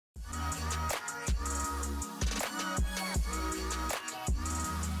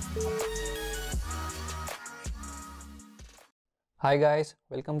Hi guys,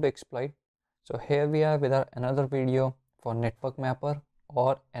 welcome to EXPLOI.T. So here we are with our another video for network mapper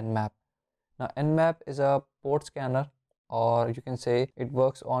or Nmap. Now Nmap is a port scanner, or you can say it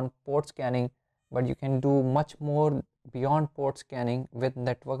works on port scanning, but you can do much more beyond port scanning with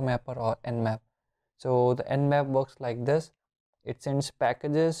network mapper or Nmap. So the Nmap works like this. It sends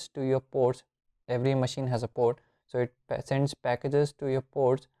packages to your ports. Every machine has a port, so it sends packages to your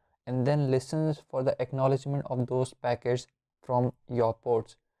ports and then listens for the acknowledgement of those packets from your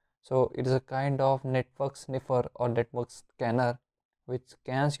ports. So it is a kind of network sniffer or network scanner which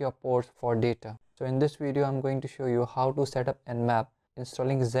scans your ports for data. So in this video I'm going to show you how to set up Nmap,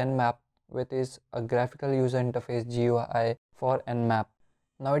 installing Zenmap, which is a graphical user interface GUI for Nmap.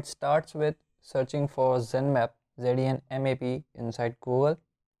 Now it starts with searching for Zenmap, Zenmap inside Google.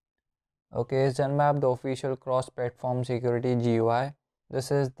 Okay, Zenmap, the official cross-platform security GUI. This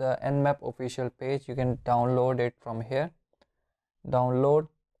is the Nmap official page. You can download it from here. Download.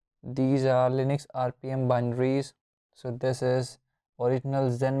 These are Linux RPM binaries. So this is original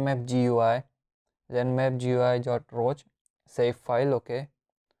Zenmap GUI, Zenmap GUI.roach save file. Okay,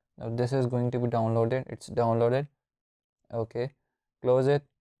 now this is going to be downloaded. It's downloaded. Okay, close it,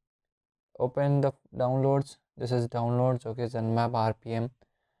 open the downloads. This is downloads. Okay, Zenmap RPM.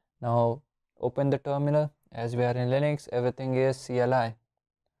 Now open the terminal. As we are in Linux, everything is CLI,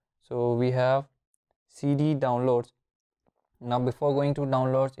 so we have cd downloads. Now before going to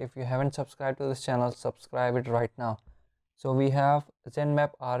downloads, if you haven't subscribed to this channel, subscribe it right now. So we have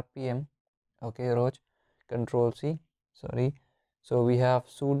Zenmap RPM. Okay, roach, control C, sorry. So we have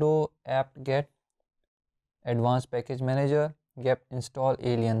sudo apt-get advanced package manager get install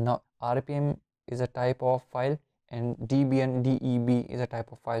alien. Now RPM is a type of file and dbn deb is a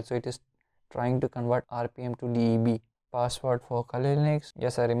type of file, so it is trying to convert RPM to deb. Password for Kali Linux,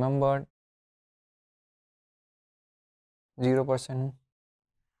 yes, I remembered. 0%,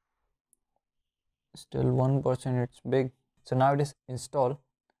 still 1%, it's big. So now it is install.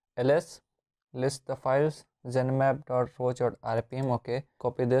 ls list the files zenmap.roach.rpm. okay,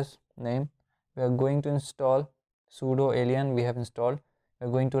 copy this name. We are going to install sudo alien. We have installed. We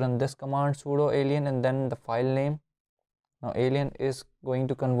are going to run this command sudo alien and then the file name. Now alien is going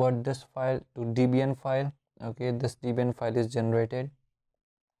to convert this file to dbn file. Okay, this dbn file is generated.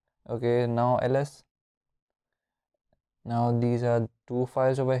 Okay, now ls. Now these are two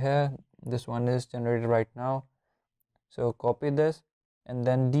files over here. This one is generated right now, so copy this and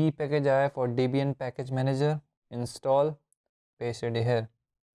then d package I for debian package manager, install, paste it here.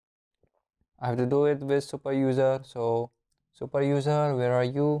 I have to do it with super user. So super user, where are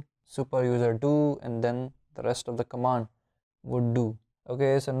you? Super user do, and then the rest of the command would do.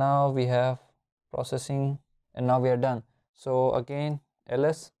 Okay, so now we have processing and now we are done. So again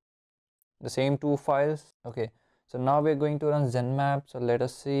ls, the same two files. Okay, so now we're going to run Zenmap. So let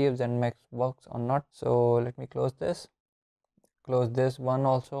us see if Zenmap works or not. So let me close this one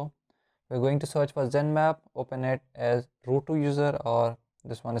also. We're going to search for Zenmap, open it as root to user, or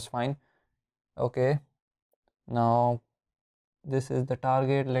this one is fine. Okay, now this is the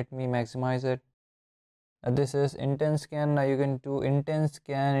target. Let me maximize it. This is intense scan. Now you can do intense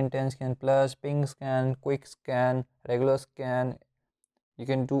scan plus, ping scan, quick scan, regular scan. You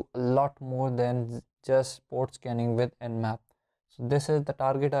can do a lot more than just port scanning with Nmap. So this is the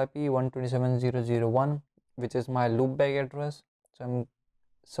target IP 127.0.0.1, which is my loopback address.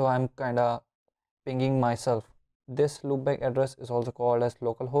 So I'm kind of pinging myself. This loopback address is also called as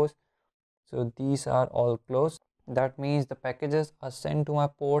localhost. So these are all closed. That means the packages are sent to my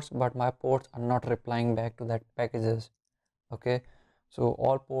ports, but my ports are not replying back to that packages. Okay, so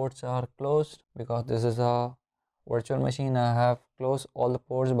all ports are closed because this is a virtual machine. I have closed all the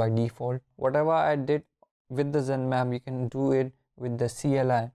ports by default. Whatever I did with the Zenmap, you can do it with the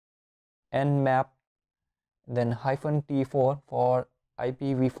CLI nmap, then -t4 for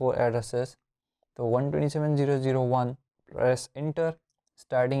IPv4 addresses. So 127.0.0.1, press enter,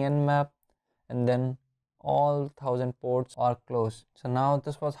 starting Nmap, and then all 1000 ports are closed. So now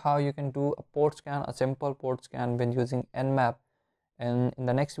this was how you can do a port scan, a simple port scan when using Nmap. And in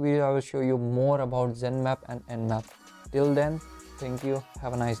the next video I will show you more about Zenmap and Nmap. Till then, thank you,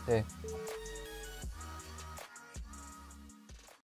 have a nice day.